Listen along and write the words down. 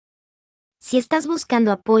Si estás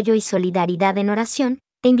buscando apoyo y solidaridad en oración,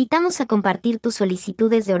 te invitamos a compartir tus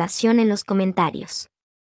solicitudes de oración en los comentarios.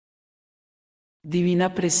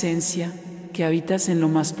 Divina presencia, que habitas en lo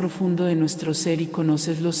más profundo de nuestro ser y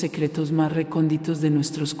conoces los secretos más recónditos de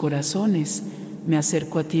nuestros corazones, me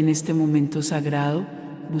acerco a ti en este momento sagrado,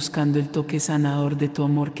 buscando el toque sanador de tu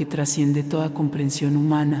amor que trasciende toda comprensión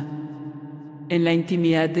humana. En la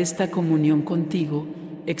intimidad de esta comunión contigo,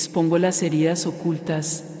 expongo las heridas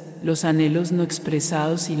ocultas, los anhelos no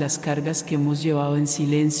expresados y las cargas que hemos llevado en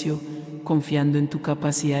silencio, confiando en tu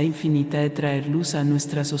capacidad infinita de traer luz a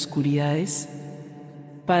nuestras oscuridades.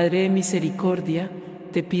 Padre de misericordia,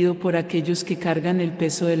 te pido por aquellos que cargan el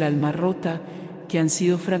peso del alma rota, que han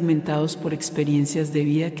sido fragmentados por experiencias de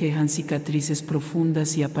vida que dejan cicatrices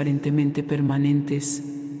profundas y aparentemente permanentes.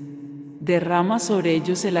 Derrama sobre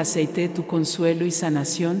ellos el aceite de tu consuelo y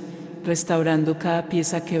sanación, restaurando cada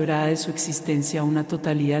pieza quebrada de su existencia a una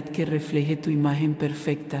totalidad que refleje tu imagen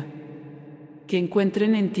perfecta. Que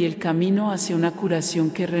encuentren en ti el camino hacia una curación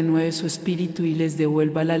que renueve su espíritu y les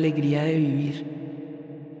devuelva la alegría de vivir.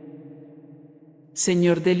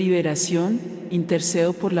 Señor de liberación,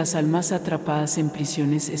 intercedo por las almas atrapadas en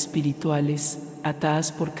prisiones espirituales,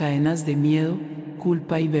 atadas por cadenas de miedo,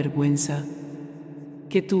 culpa y vergüenza.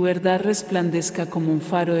 Que tu verdad resplandezca como un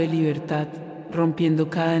faro de libertad, rompiendo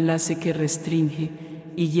cada enlace que restringe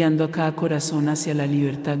y guiando a cada corazón hacia la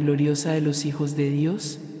libertad gloriosa de los hijos de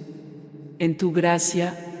Dios. En tu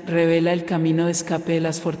gracia, revela el camino de escape de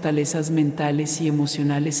las fortalezas mentales y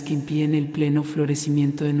emocionales que impiden el pleno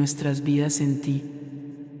florecimiento de nuestras vidas en ti.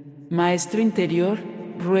 Maestro interior,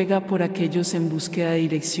 ruega por aquellos en búsqueda de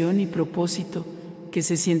dirección y propósito, que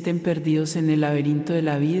se sienten perdidos en el laberinto de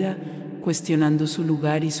la vida, cuestionando su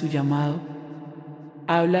lugar y su llamado.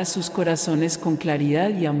 Habla a sus corazones con claridad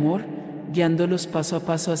y amor, guiándolos paso a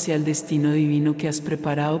paso hacia el destino divino que has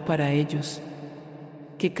preparado para ellos.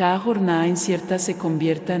 Que cada jornada incierta se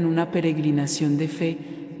convierta en una peregrinación de fe,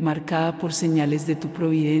 marcada por señales de tu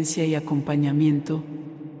providencia y acompañamiento.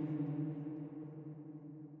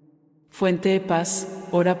 Fuente de paz,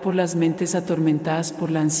 ora por las mentes atormentadas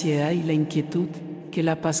por la ansiedad y la inquietud, que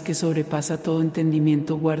la paz que sobrepasa todo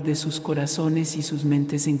entendimiento guarde sus corazones y sus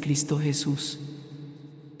mentes en Cristo Jesús.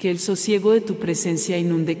 Que el sosiego de tu presencia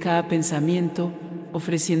inunde cada pensamiento,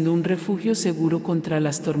 ofreciendo un refugio seguro contra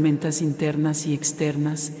las tormentas internas y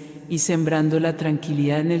externas, y sembrando la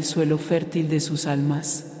tranquilidad en el suelo fértil de sus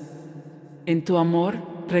almas. En tu amor,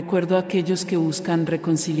 recuerdo a aquellos que buscan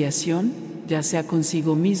reconciliación, ya sea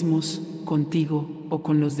consigo mismos, contigo o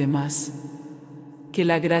con los demás. Que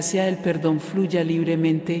la gracia del perdón fluya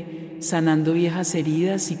libremente, sanando viejas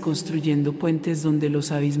heridas y construyendo puentes donde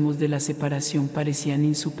los abismos de la separación parecían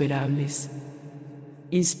insuperables.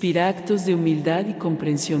 Inspira actos de humildad y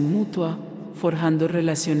comprensión mutua, forjando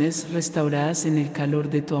relaciones restauradas en el calor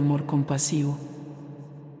de tu amor compasivo.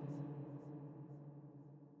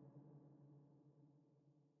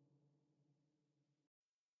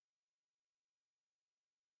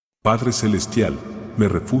 Padre Celestial, me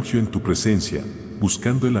refugio en tu presencia,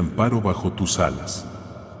 buscando el amparo bajo tus alas.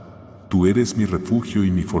 Tú eres mi refugio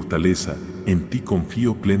y mi fortaleza, en ti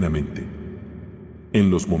confío plenamente.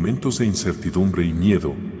 En los momentos de incertidumbre y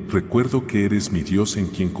miedo, recuerdo que eres mi Dios en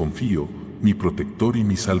quien confío, mi protector y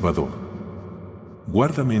mi salvador.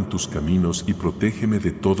 Guárdame en tus caminos y protégeme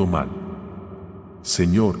de todo mal.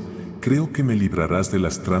 Señor, creo que me librarás de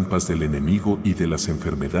las trampas del enemigo y de las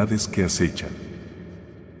enfermedades que acechan.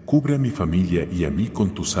 Cubre a mi familia y a mí con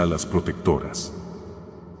tus alas protectoras.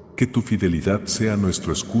 Que tu fidelidad sea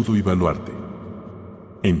nuestro escudo y baluarte.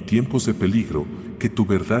 En tiempos de peligro, que tu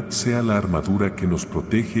verdad sea la armadura que nos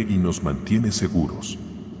protege y nos mantiene seguros.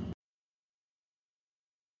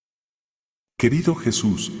 Querido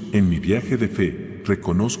Jesús, en mi viaje de fe,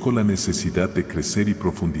 reconozco la necesidad de crecer y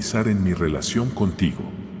profundizar en mi relación contigo.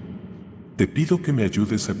 Te pido que me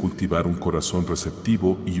ayudes a cultivar un corazón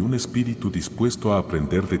receptivo y un espíritu dispuesto a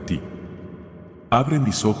aprender de ti. Abre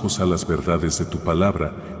mis ojos a las verdades de tu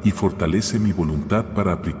palabra y fortalece mi voluntad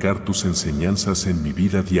para aplicar tus enseñanzas en mi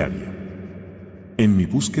vida diaria. En mi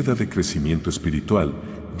búsqueda de crecimiento espiritual,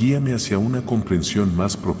 guíame hacia una comprensión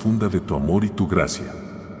más profunda de tu amor y tu gracia.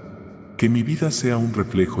 Que mi vida sea un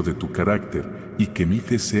reflejo de tu carácter y que mi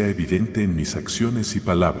fe sea evidente en mis acciones y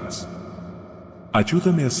palabras.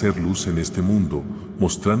 Ayúdame a ser luz en este mundo,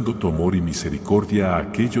 mostrando tu amor y misericordia a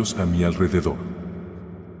aquellos a mi alrededor.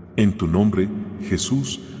 En tu nombre,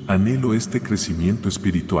 Jesús, anhelo este crecimiento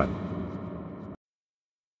espiritual.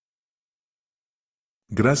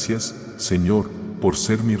 Gracias, Señor, por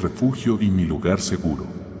ser mi refugio y mi lugar seguro.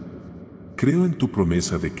 Creo en tu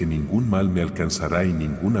promesa de que ningún mal me alcanzará y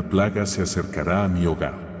ninguna plaga se acercará a mi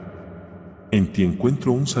hogar. En ti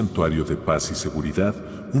encuentro un santuario de paz y seguridad,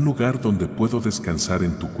 un lugar donde puedo descansar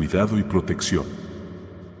en tu cuidado y protección.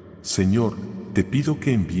 Señor, te pido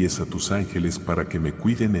que envíes a tus ángeles para que me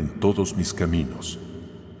cuiden en todos mis caminos.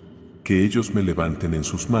 Que ellos me levanten en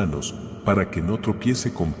sus manos, para que no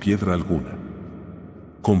tropiece con piedra alguna.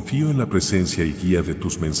 Confío en la presencia y guía de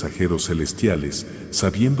tus mensajeros celestiales,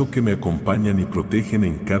 sabiendo que me acompañan y protegen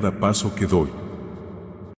en cada paso que doy.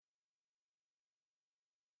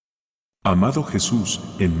 Amado Jesús,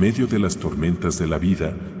 en medio de las tormentas de la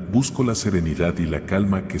vida, busco la serenidad y la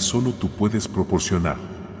calma que solo tú puedes proporcionar.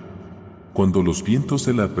 Cuando los vientos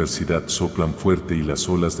de la adversidad soplan fuerte y las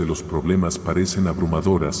olas de los problemas parecen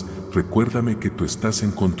abrumadoras, recuérdame que tú estás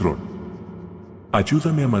en control.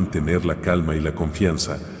 Ayúdame a mantener la calma y la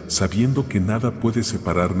confianza, sabiendo que nada puede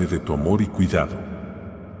separarme de tu amor y cuidado.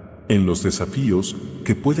 En los desafíos,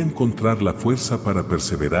 que pueda encontrar la fuerza para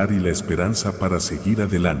perseverar y la esperanza para seguir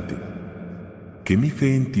adelante. Que mi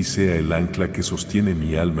fe en ti sea el ancla que sostiene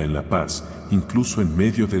mi alma en la paz, incluso en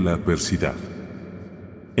medio de la adversidad.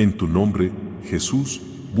 En tu nombre, Jesús,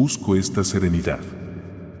 busco esta serenidad.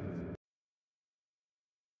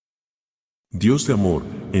 Dios de amor,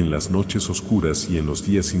 en las noches oscuras y en los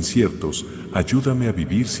días inciertos, ayúdame a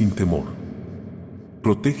vivir sin temor.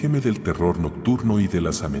 Protégeme del terror nocturno y de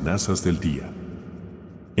las amenazas del día.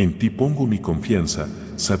 En ti pongo mi confianza,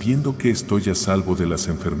 sabiendo que estoy a salvo de las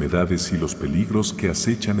enfermedades y los peligros que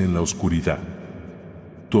acechan en la oscuridad.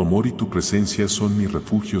 Tu amor y tu presencia son mi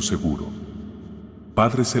refugio seguro.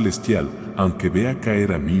 Padre Celestial, aunque vea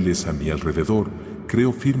caer a miles a mi alrededor,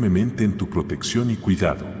 creo firmemente en tu protección y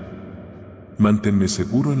cuidado. Manténme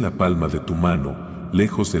seguro en la palma de tu mano,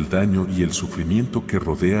 lejos del daño y el sufrimiento que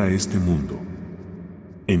rodea a este mundo.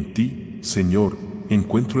 En ti, Señor,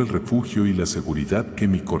 encuentro el refugio y la seguridad que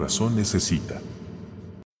mi corazón necesita.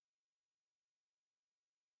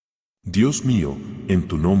 Dios mío, en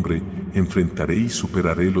tu nombre, enfrentaré y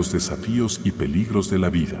superaré los desafíos y peligros de la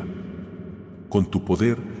vida. Con tu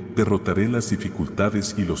poder, derrotaré las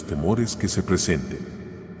dificultades y los temores que se presenten.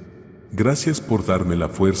 Gracias por darme la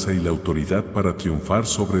fuerza y la autoridad para triunfar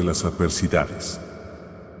sobre las adversidades.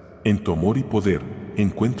 En tu amor y poder,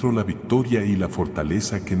 encuentro la victoria y la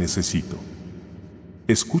fortaleza que necesito.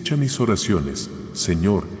 Escucha mis oraciones,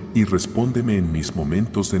 Señor, y respóndeme en mis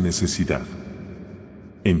momentos de necesidad.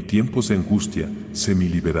 En tiempos de angustia, sé mi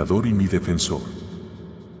liberador y mi defensor.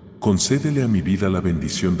 Concédele a mi vida la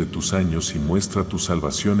bendición de tus años y muestra tu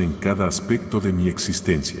salvación en cada aspecto de mi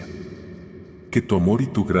existencia. Que tu amor y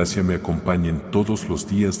tu gracia me acompañen todos los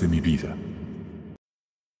días de mi vida.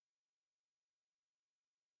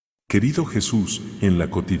 Querido Jesús, en la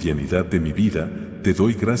cotidianidad de mi vida, te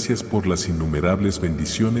doy gracias por las innumerables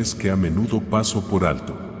bendiciones que a menudo paso por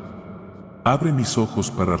alto. Abre mis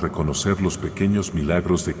ojos para reconocer los pequeños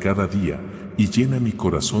milagros de cada día y llena mi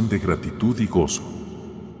corazón de gratitud y gozo.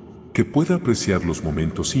 Que pueda apreciar los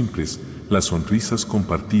momentos simples, las sonrisas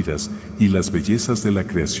compartidas y las bellezas de la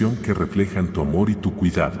creación que reflejan tu amor y tu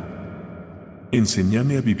cuidado.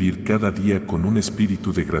 Enséñame a vivir cada día con un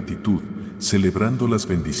espíritu de gratitud, celebrando las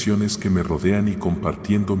bendiciones que me rodean y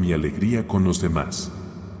compartiendo mi alegría con los demás.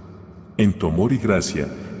 En tu amor y gracia,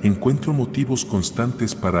 encuentro motivos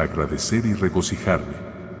constantes para agradecer y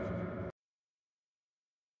regocijarme.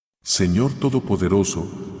 Señor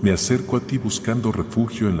Todopoderoso, me acerco a ti buscando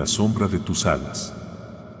refugio en la sombra de tus alas.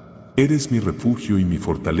 Eres mi refugio y mi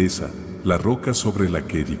fortaleza, la roca sobre la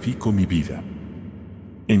que edifico mi vida.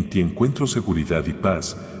 En ti encuentro seguridad y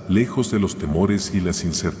paz, lejos de los temores y las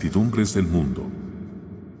incertidumbres del mundo.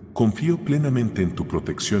 Confío plenamente en tu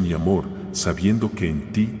protección y amor, sabiendo que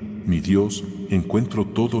en ti, mi Dios, encuentro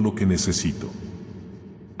todo lo que necesito.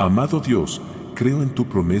 Amado Dios, creo en tu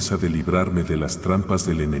promesa de librarme de las trampas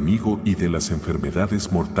del enemigo y de las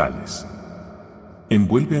enfermedades mortales.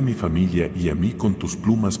 Envuelve a mi familia y a mí con tus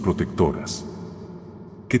plumas protectoras.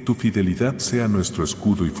 Que tu fidelidad sea nuestro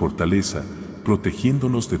escudo y fortaleza,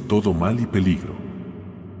 protegiéndonos de todo mal y peligro.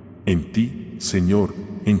 En ti, Señor,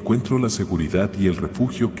 encuentro la seguridad y el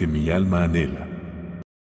refugio que mi alma anhela.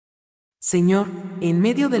 Señor, en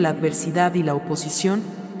medio de la adversidad y la oposición,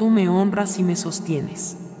 tú me honras y me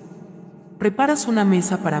sostienes. Preparas una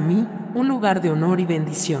mesa para mí, un lugar de honor y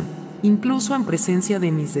bendición, incluso en presencia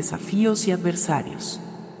de mis desafíos y adversarios.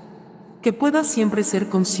 Que pueda siempre ser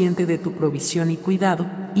consciente de tu provisión y cuidado,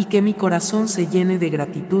 y que mi corazón se llene de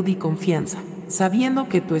gratitud y confianza, sabiendo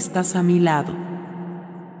que tú estás a mi lado.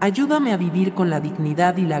 Ayúdame a vivir con la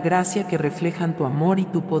dignidad y la gracia que reflejan tu amor y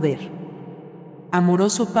tu poder.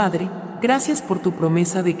 Amoroso Padre, gracias por tu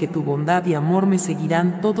promesa de que tu bondad y amor me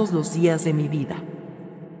seguirán todos los días de mi vida.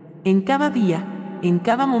 En cada día, en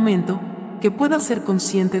cada momento, que pueda ser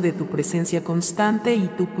consciente de tu presencia constante y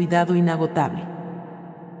tu cuidado inagotable.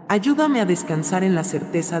 Ayúdame a descansar en la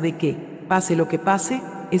certeza de que, pase lo que pase,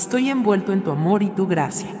 estoy envuelto en tu amor y tu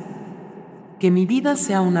gracia. Que mi vida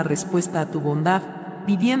sea una respuesta a tu bondad,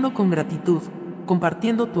 viviendo con gratitud,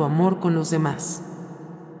 compartiendo tu amor con los demás.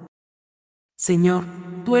 Señor,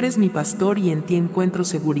 tú eres mi pastor y en ti encuentro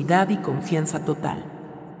seguridad y confianza total.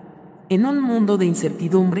 En un mundo de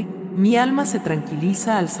incertidumbre, mi alma se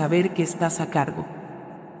tranquiliza al saber que estás a cargo.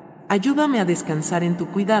 Ayúdame a descansar en tu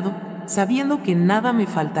cuidado, sabiendo que nada me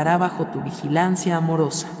faltará bajo tu vigilancia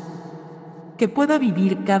amorosa. Que pueda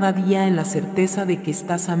vivir cada día en la certeza de que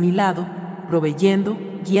estás a mi lado, proveyendo,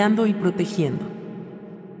 guiando y protegiendo.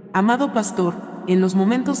 Amado pastor, en los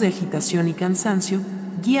momentos de agitación y cansancio,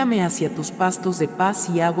 guíame hacia tus pastos de paz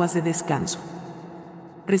y aguas de descanso.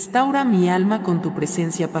 Restaura mi alma con tu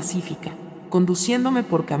presencia pacífica, conduciéndome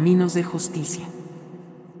por caminos de justicia.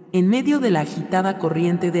 En medio de la agitada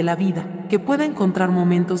corriente de la vida, que pueda encontrar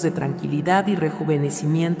momentos de tranquilidad y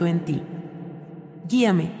rejuvenecimiento en ti.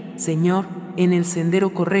 Guíame, Señor, en el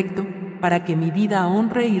sendero correcto, para que mi vida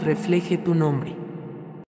honre y refleje tu nombre.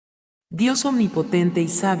 Dios omnipotente y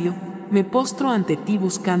sabio, me postro ante ti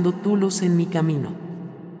buscando tu luz en mi camino.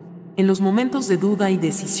 En los momentos de duda y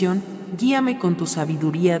decisión, guíame con tu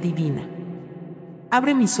sabiduría divina.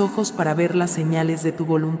 Abre mis ojos para ver las señales de tu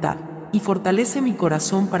voluntad, y fortalece mi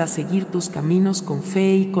corazón para seguir tus caminos con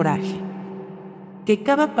fe y coraje. Que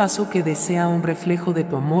cada paso que dé sea un reflejo de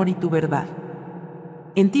tu amor y tu verdad.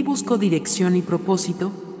 En ti busco dirección y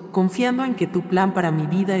propósito, confiando en que tu plan para mi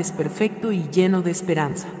vida es perfecto y lleno de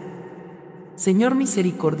esperanza. Señor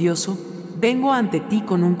misericordioso, vengo ante ti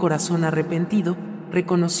con un corazón arrepentido,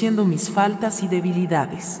 reconociendo mis faltas y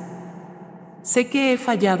debilidades. Sé que he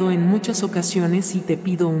fallado en muchas ocasiones y te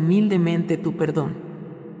pido humildemente tu perdón.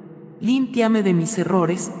 Límpiame de mis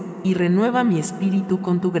errores y renueva mi espíritu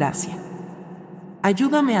con tu gracia.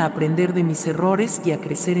 Ayúdame a aprender de mis errores y a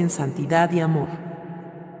crecer en santidad y amor.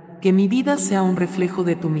 Que mi vida sea un reflejo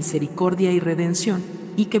de tu misericordia y redención,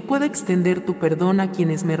 y que pueda extender tu perdón a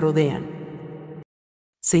quienes me rodean.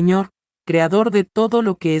 Señor, Creador de todo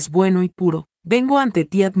lo que es bueno y puro, vengo ante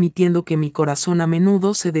ti admitiendo que mi corazón a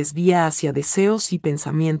menudo se desvía hacia deseos y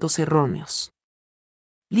pensamientos erróneos.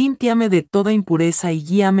 Límpiame de toda impureza y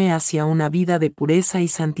guíame hacia una vida de pureza y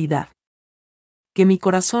santidad. Que mi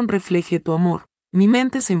corazón refleje tu amor, mi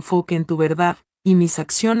mente se enfoque en tu verdad, y mis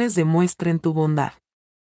acciones demuestren tu bondad.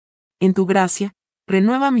 En tu gracia,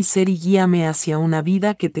 renueva mi ser y guíame hacia una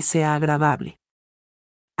vida que te sea agradable.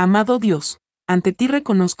 Amado Dios, ante ti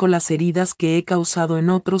reconozco las heridas que he causado en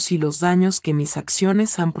otros y los daños que mis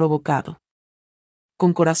acciones han provocado.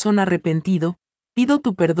 Con corazón arrepentido, pido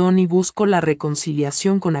tu perdón y busco la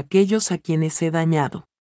reconciliación con aquellos a quienes he dañado.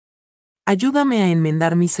 Ayúdame a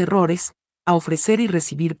enmendar mis errores, a ofrecer y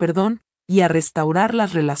recibir perdón, y a restaurar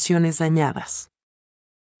las relaciones dañadas.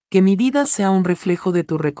 Que mi vida sea un reflejo de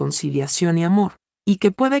tu reconciliación y amor, y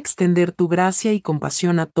que pueda extender tu gracia y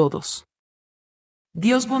compasión a todos.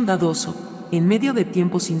 Dios bondadoso, en medio de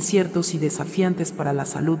tiempos inciertos y desafiantes para la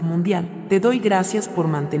salud mundial, te doy gracias por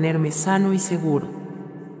mantenerme sano y seguro.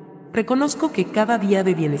 Reconozco que cada día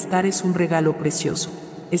de bienestar es un regalo precioso,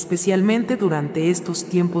 especialmente durante estos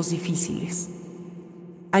tiempos difíciles.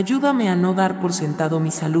 Ayúdame a no dar por sentado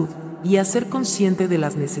mi salud y a ser consciente de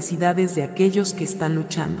las necesidades de aquellos que están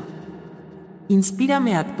luchando.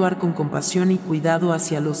 Inspírame a actuar con compasión y cuidado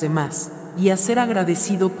hacia los demás, y a ser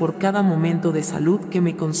agradecido por cada momento de salud que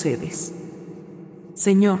me concedes.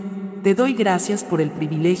 Señor, te doy gracias por el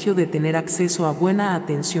privilegio de tener acceso a buena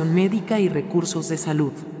atención médica y recursos de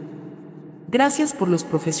salud. Gracias por los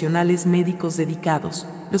profesionales médicos dedicados,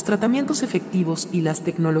 los tratamientos efectivos y las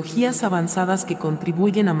tecnologías avanzadas que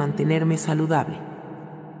contribuyen a mantenerme saludable.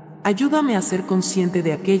 Ayúdame a ser consciente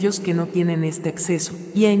de aquellos que no tienen este acceso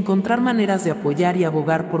y a encontrar maneras de apoyar y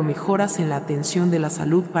abogar por mejoras en la atención de la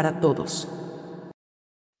salud para todos.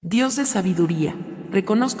 Dios de sabiduría,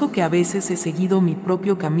 reconozco que a veces he seguido mi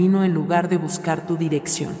propio camino en lugar de buscar tu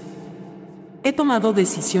dirección. He tomado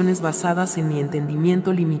decisiones basadas en mi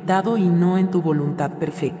entendimiento limitado y no en tu voluntad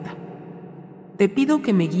perfecta. Te pido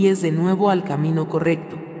que me guíes de nuevo al camino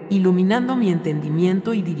correcto, iluminando mi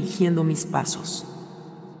entendimiento y dirigiendo mis pasos.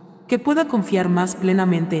 Que pueda confiar más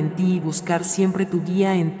plenamente en ti y buscar siempre tu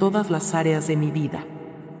guía en todas las áreas de mi vida.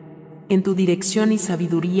 En tu dirección y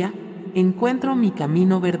sabiduría, encuentro mi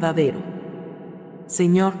camino verdadero.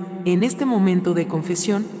 Señor, en este momento de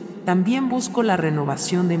confesión, también busco la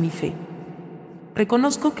renovación de mi fe.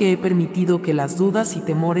 Reconozco que he permitido que las dudas y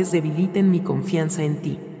temores debiliten mi confianza en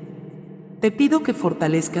ti. Te pido que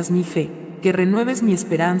fortalezcas mi fe, que renueves mi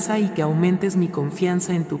esperanza y que aumentes mi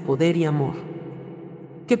confianza en tu poder y amor.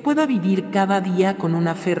 Que pueda vivir cada día con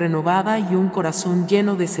una fe renovada y un corazón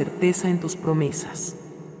lleno de certeza en tus promesas.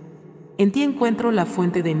 En ti encuentro la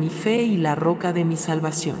fuente de mi fe y la roca de mi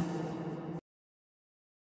salvación.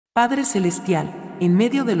 Padre Celestial, en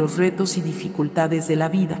medio de los retos y dificultades de la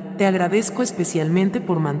vida, te agradezco especialmente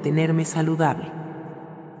por mantenerme saludable.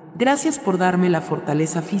 Gracias por darme la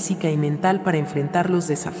fortaleza física y mental para enfrentar los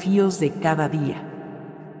desafíos de cada día.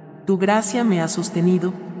 Tu gracia me ha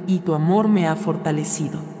sostenido y tu amor me ha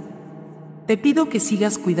fortalecido. Te pido que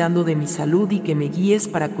sigas cuidando de mi salud y que me guíes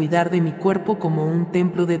para cuidar de mi cuerpo como un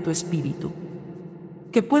templo de tu espíritu.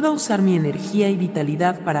 Que pueda usar mi energía y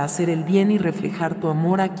vitalidad para hacer el bien y reflejar tu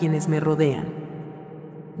amor a quienes me rodean.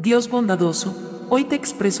 Dios bondadoso, hoy te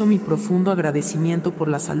expreso mi profundo agradecimiento por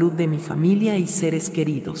la salud de mi familia y seres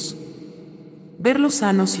queridos. Verlos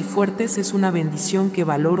sanos y fuertes es una bendición que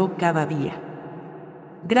valoro cada día.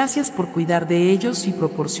 Gracias por cuidar de ellos y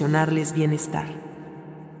proporcionarles bienestar.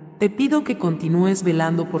 Te pido que continúes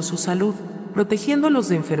velando por su salud, protegiéndolos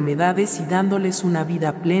de enfermedades y dándoles una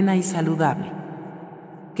vida plena y saludable.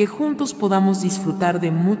 Que juntos podamos disfrutar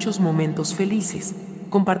de muchos momentos felices,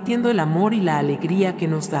 compartiendo el amor y la alegría que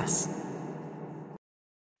nos das.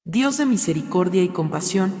 Dios de misericordia y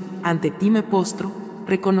compasión, ante ti me postro,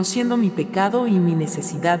 reconociendo mi pecado y mi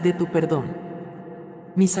necesidad de tu perdón.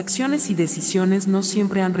 Mis acciones y decisiones no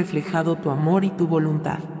siempre han reflejado tu amor y tu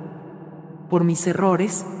voluntad. Por mis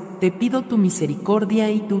errores, te pido tu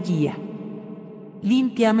misericordia y tu guía.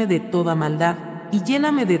 Límpiame de toda maldad y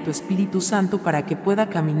lléname de tu Espíritu Santo para que pueda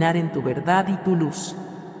caminar en tu verdad y tu luz.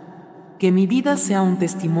 Que mi vida sea un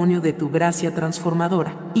testimonio de tu gracia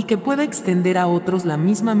transformadora y que pueda extender a otros la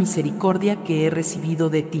misma misericordia que he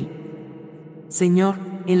recibido de ti. Señor,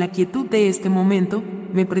 en la quietud de este momento,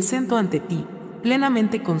 me presento ante ti,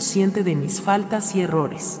 plenamente consciente de mis faltas y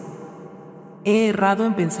errores. He errado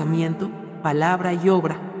en pensamiento, palabra y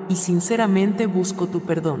obra, y sinceramente busco tu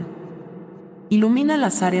perdón. Ilumina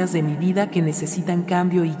las áreas de mi vida que necesitan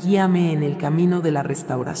cambio y guíame en el camino de la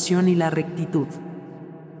restauración y la rectitud.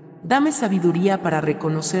 Dame sabiduría para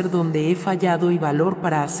reconocer dónde he fallado y valor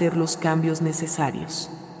para hacer los cambios necesarios.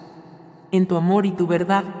 En tu amor y tu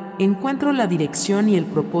verdad, encuentro la dirección y el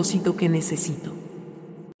propósito que necesito.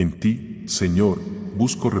 En ti, Señor,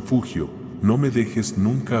 busco refugio, no me dejes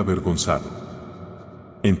nunca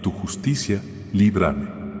avergonzado. En tu justicia, líbrame.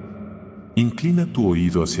 Inclina tu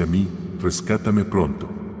oído hacia mí, rescátame pronto.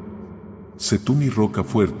 Sé tú mi roca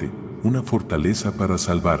fuerte, una fortaleza para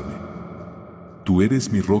salvarme. Tú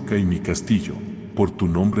eres mi roca y mi castillo, por tu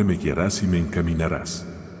nombre me guiarás y me encaminarás.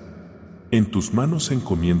 En tus manos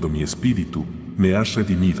encomiendo mi espíritu, me has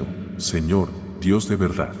redimido, Señor, Dios de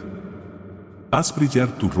verdad. Haz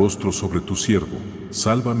brillar tu rostro sobre tu siervo,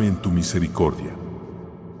 sálvame en tu misericordia.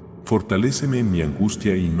 Fortaléceme en mi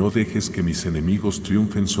angustia y no dejes que mis enemigos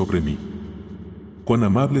triunfen sobre mí. Cuán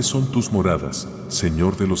amables son tus moradas,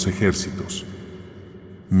 Señor de los ejércitos.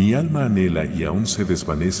 Mi alma anhela y aún se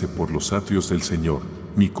desvanece por los atrios del Señor,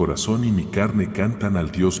 mi corazón y mi carne cantan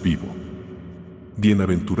al Dios vivo.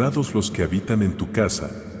 Bienaventurados los que habitan en tu casa,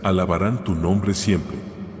 alabarán tu nombre siempre.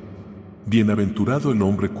 Bienaventurado el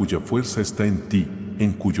hombre cuya fuerza está en ti,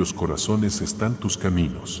 en cuyos corazones están tus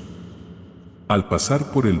caminos. Al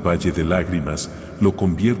pasar por el valle de lágrimas, lo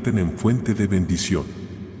convierten en fuente de bendición.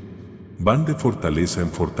 Van de fortaleza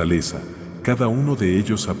en fortaleza, cada uno de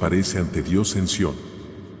ellos aparece ante Dios en Sión.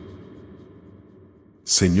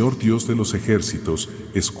 Señor Dios de los ejércitos,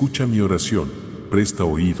 escucha mi oración, presta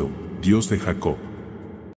oído, Dios de Jacob.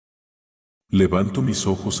 Levanto mis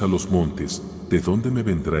ojos a los montes, ¿de dónde me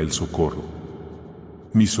vendrá el socorro?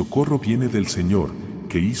 Mi socorro viene del Señor,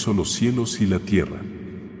 que hizo los cielos y la tierra.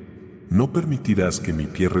 No permitirás que mi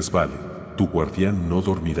pie resbale, tu guardián no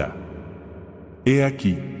dormirá. He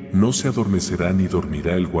aquí, no se adormecerá ni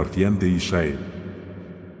dormirá el guardián de Israel.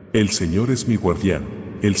 El Señor es mi guardián,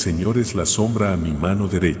 el Señor es la sombra a mi mano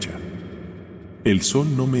derecha. El sol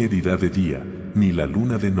no me herirá de día, ni la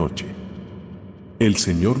luna de noche. El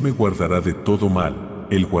Señor me guardará de todo mal,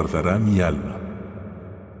 Él guardará mi alma.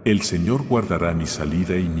 El Señor guardará mi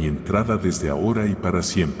salida y mi entrada desde ahora y para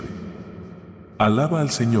siempre. Alaba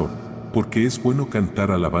al Señor, porque es bueno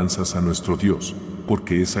cantar alabanzas a nuestro Dios,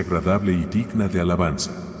 porque es agradable y digna de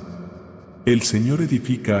alabanza. El Señor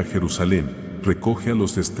edifica a Jerusalén, recoge a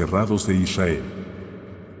los desterrados de Israel.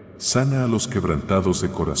 Sana a los quebrantados de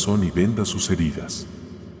corazón y venda sus heridas.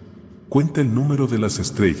 Cuenta el número de las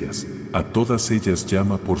estrellas, a todas ellas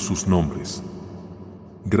llama por sus nombres.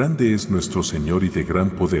 Grande es nuestro Señor y de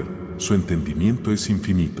gran poder, su entendimiento es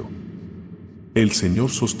infinito. El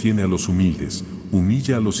Señor sostiene a los humildes,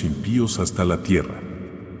 humilla a los impíos hasta la tierra.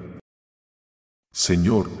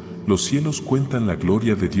 Señor, los cielos cuentan la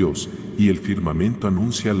gloria de Dios, y el firmamento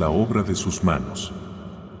anuncia la obra de sus manos.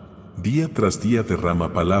 Día tras día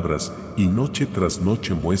derrama palabras, y noche tras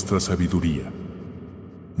noche muestra sabiduría.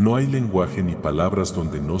 No hay lenguaje ni palabras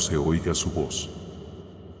donde no se oiga su voz.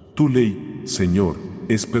 Tu ley, Señor,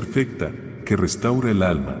 es perfecta, que restaura el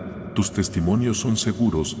alma, tus testimonios son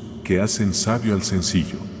seguros, que hacen sabio al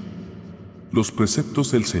sencillo. Los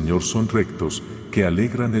preceptos del Señor son rectos, que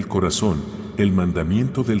alegran el corazón, el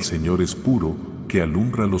mandamiento del Señor es puro, que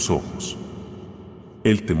alumbra los ojos.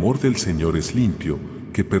 El temor del Señor es limpio,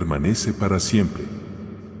 que permanece para siempre.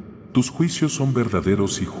 Tus juicios son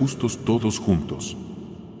verdaderos y justos todos juntos.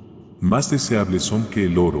 Más deseables son que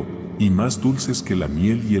el oro, y más dulces que la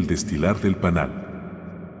miel y el destilar del panal.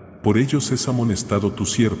 Por ellos es amonestado tu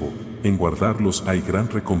siervo, en guardarlos hay gran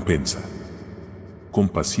recompensa. Con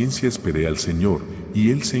paciencia esperé al Señor,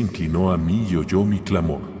 y Él se inclinó a mí y oyó mi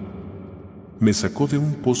clamor. Me sacó de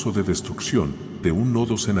un pozo de destrucción, de un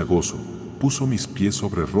lodo cenagoso, puso mis pies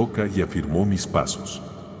sobre roca y afirmó mis pasos.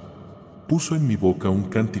 Puso en mi boca un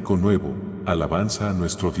cántico nuevo, alabanza a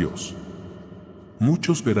nuestro Dios.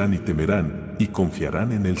 Muchos verán y temerán, y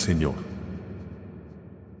confiarán en el Señor.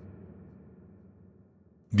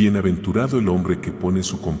 Bienaventurado el hombre que pone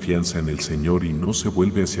su confianza en el Señor y no se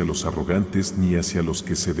vuelve hacia los arrogantes ni hacia los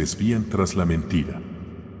que se desvían tras la mentira.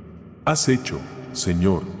 Has hecho,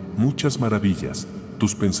 Señor, muchas maravillas,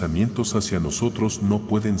 tus pensamientos hacia nosotros no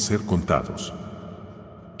pueden ser contados.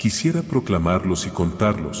 Quisiera proclamarlos y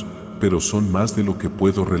contarlos, pero son más de lo que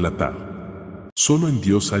puedo relatar. Solo en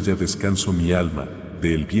Dios haya descanso mi alma,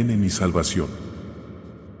 de Él viene mi salvación.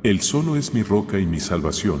 Él solo es mi roca y mi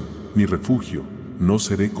salvación, mi refugio, no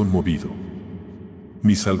seré conmovido.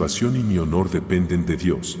 Mi salvación y mi honor dependen de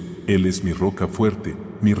Dios, Él es mi roca fuerte,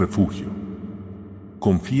 mi refugio.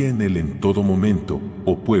 Confía en Él en todo momento,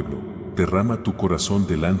 oh pueblo, derrama tu corazón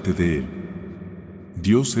delante de Él.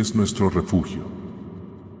 Dios es nuestro refugio.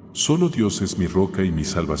 Solo Dios es mi roca y mi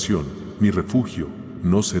salvación, mi refugio,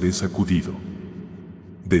 no seré sacudido.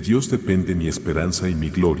 De Dios depende mi esperanza y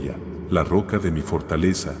mi gloria, la roca de mi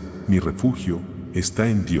fortaleza, mi refugio, está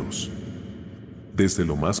en Dios. Desde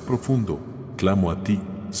lo más profundo, clamo a ti,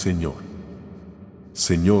 Señor.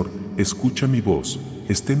 Señor, escucha mi voz,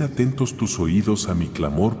 estén atentos tus oídos a mi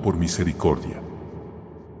clamor por misericordia.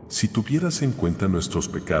 Si tuvieras en cuenta nuestros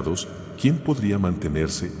pecados, ¿quién podría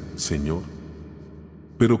mantenerse, Señor?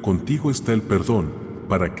 Pero contigo está el perdón,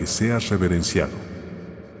 para que seas reverenciado.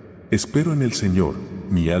 Espero en el Señor,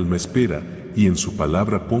 mi alma espera, y en su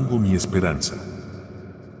palabra pongo mi esperanza.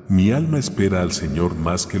 Mi alma espera al Señor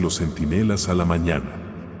más que los centinelas a la mañana.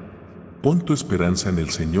 Pon tu esperanza en el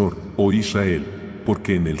Señor, oh Israel,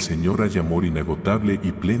 porque en el Señor hay amor inagotable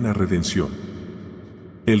y plena redención.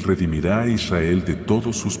 Él redimirá a Israel de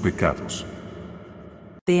todos sus pecados.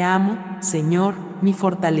 Te amo, Señor, mi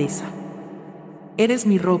fortaleza. Eres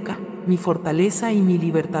mi roca, mi fortaleza y mi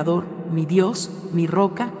libertador, mi Dios, mi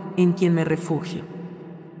roca, en quien me refugio.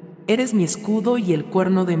 Eres mi escudo y el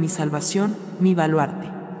cuerno de mi salvación, mi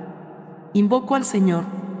baluarte. Invoco al Señor,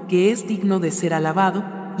 que es digno de ser alabado,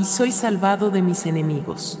 y soy salvado de mis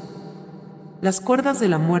enemigos. Las cuerdas de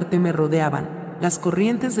la muerte me rodeaban, las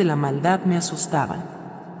corrientes de la maldad me asustaban.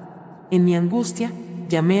 En mi angustia,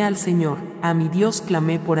 llamé al Señor, a mi Dios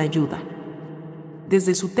clamé por ayuda.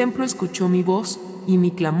 Desde su templo escuchó mi voz, y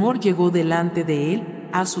mi clamor llegó delante de él,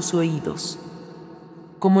 a sus oídos.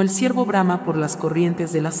 Como el ciervo brama por las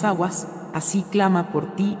corrientes de las aguas, así clama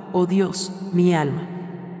por ti, oh Dios, mi alma.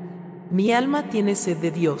 Mi alma tiene sed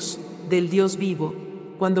de Dios, del Dios vivo.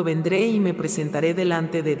 ¿Cuándo vendré y me presentaré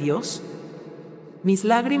delante de Dios? Mis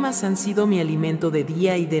lágrimas han sido mi alimento de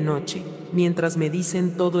día y de noche, mientras me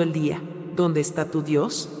dicen todo el día, ¿dónde está tu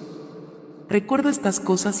Dios? Recuerdo estas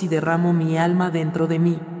cosas y derramo mi alma dentro de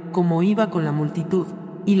mí, como iba con la multitud,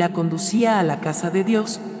 y la conducía a la casa de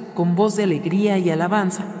Dios, con voz de alegría y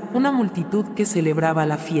alabanza, una multitud que celebraba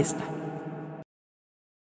la fiesta.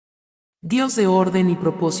 Dios de orden y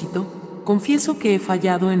propósito, confieso que he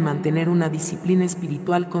fallado en mantener una disciplina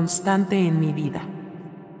espiritual constante en mi vida.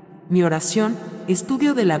 Mi oración,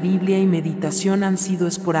 estudio de la Biblia y meditación han sido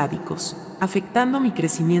esporádicos, afectando mi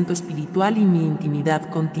crecimiento espiritual y mi intimidad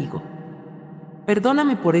contigo.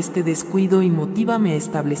 Perdóname por este descuido y motívame a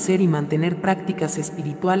establecer y mantener prácticas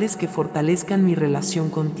espirituales que fortalezcan mi relación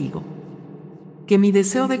contigo. Que mi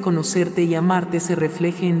deseo de conocerte y amarte se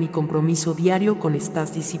refleje en mi compromiso diario con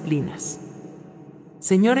estas disciplinas.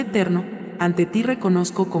 Señor eterno, ante ti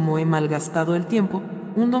reconozco cómo he malgastado el tiempo,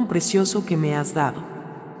 un don precioso que me has dado.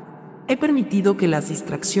 He permitido que las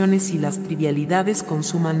distracciones y las trivialidades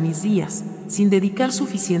consuman mis días, sin dedicar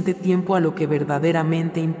suficiente tiempo a lo que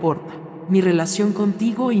verdaderamente importa, mi relación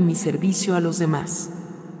contigo y mi servicio a los demás.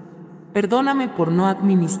 Perdóname por no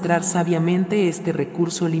administrar sabiamente este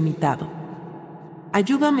recurso limitado.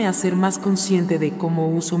 Ayúdame a ser más consciente de cómo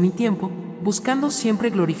uso mi tiempo, buscando siempre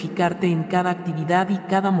glorificarte en cada actividad y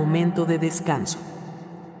cada momento de descanso.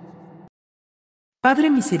 Padre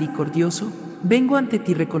misericordioso, vengo ante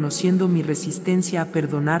ti reconociendo mi resistencia a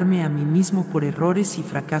perdonarme a mí mismo por errores y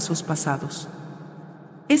fracasos pasados.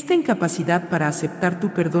 Esta incapacidad para aceptar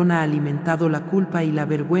tu perdón ha alimentado la culpa y la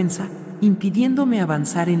vergüenza, impidiéndome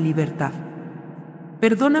avanzar en libertad.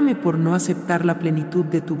 Perdóname por no aceptar la plenitud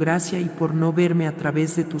de tu gracia y por no verme a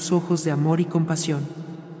través de tus ojos de amor y compasión.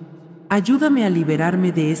 Ayúdame a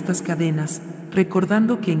liberarme de estas cadenas,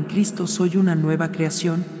 recordando que en Cristo soy una nueva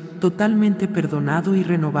creación, totalmente perdonado y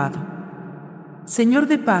renovado. Señor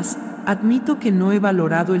de paz, admito que no he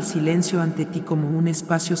valorado el silencio ante ti como un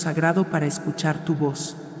espacio sagrado para escuchar tu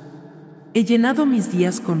voz. He llenado mis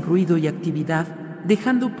días con ruido y actividad,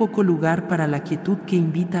 dejando poco lugar para la quietud que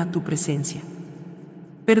invita a tu presencia.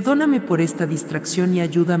 Perdóname por esta distracción y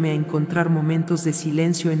ayúdame a encontrar momentos de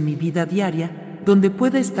silencio en mi vida diaria, donde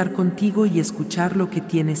pueda estar contigo y escuchar lo que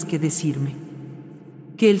tienes que decirme.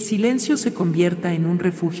 Que el silencio se convierta en un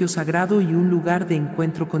refugio sagrado y un lugar de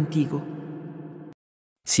encuentro contigo.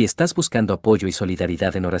 Si estás buscando apoyo y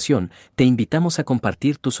solidaridad en oración, te invitamos a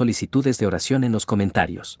compartir tus solicitudes de oración en los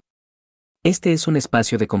comentarios. Este es un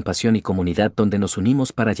espacio de compasión y comunidad donde nos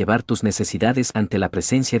unimos para llevar tus necesidades ante la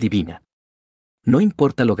presencia divina. No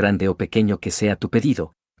importa lo grande o pequeño que sea tu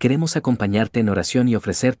pedido, queremos acompañarte en oración y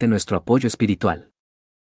ofrecerte nuestro apoyo espiritual.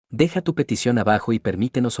 Deja tu petición abajo y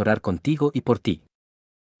permítenos orar contigo y por ti.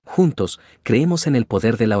 Juntos, creemos en el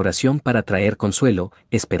poder de la oración para traer consuelo,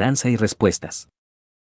 esperanza y respuestas.